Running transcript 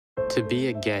To be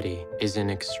a Getty is an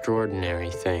extraordinary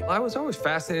thing. I was always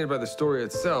fascinated by the story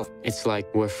itself. It's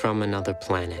like we're from another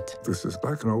planet. This is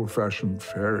like an old-fashioned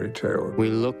fairy tale. We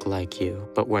look like you,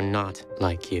 but we're not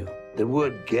like you. The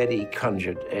word Getty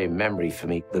conjured a memory for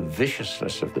me, the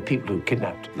viciousness of the people who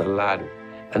kidnapped the lad,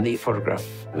 and the photograph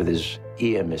with his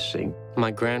ear missing.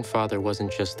 My grandfather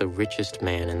wasn't just the richest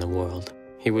man in the world.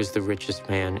 He was the richest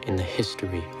man in the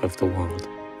history of the world.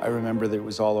 I remember that it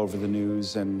was all over the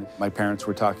news, and my parents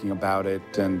were talking about it,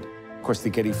 and of course the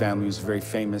Getty family was very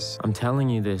famous. I'm telling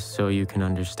you this so you can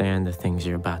understand the things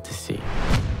you're about to see.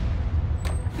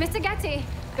 Mr. Getty,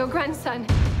 your grandson.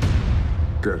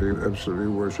 Getty absolutely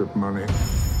worshipped money.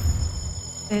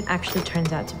 It actually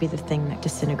turns out to be the thing that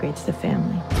disintegrates the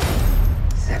family.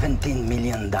 $17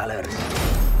 million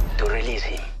to release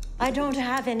him. I don't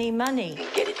have any money.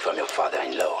 Get it from your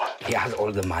father-in-law. He has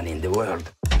all the money in the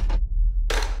world.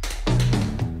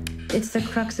 It's the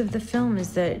crux of the film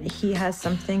is that he has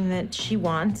something that she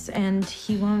wants and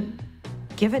he won't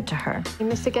give it to her.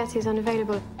 Mr. Getty's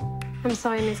unavailable. I'm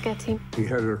sorry, Miss Getty. He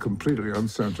had a completely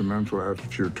unsentimental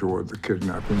attitude toward the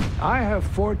kidnapping. I have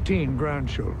 14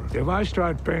 grandchildren. If I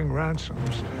start paying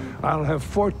ransoms, I'll have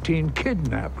 14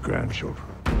 kidnapped grandchildren.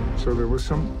 So there was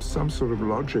some sort of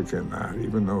logic in that,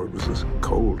 even though it was as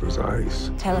cold as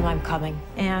ice. Tell him I'm coming.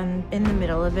 And in the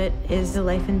middle of it is a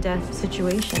life and death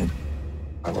situation.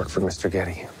 I work for Mr.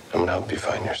 Getty. I'm gonna help you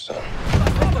find your son.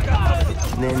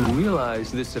 And then you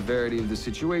realize the severity of the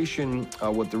situation,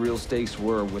 what the real stakes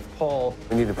were with Paul.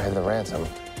 We need to pay the ransom.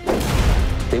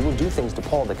 They will do things to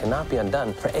Paul that cannot be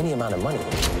undone for any amount of money.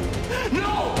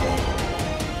 No!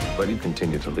 But you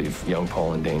continue to leave young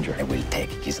Paul in danger. I will take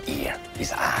his ear,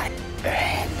 his eye, her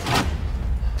head.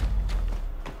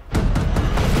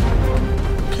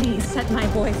 Please set my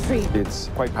boy free. It's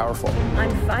quite powerful.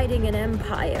 I'm fighting an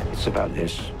empire. It's about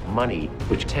this money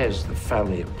which tears the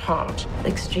family apart.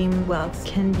 Extreme wealth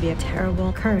can be a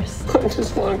terrible curse. I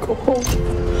just want to go home.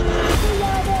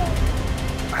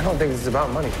 I don't think this is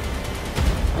about money.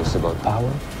 It's about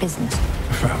power. Business.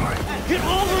 Family. Get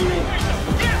over me!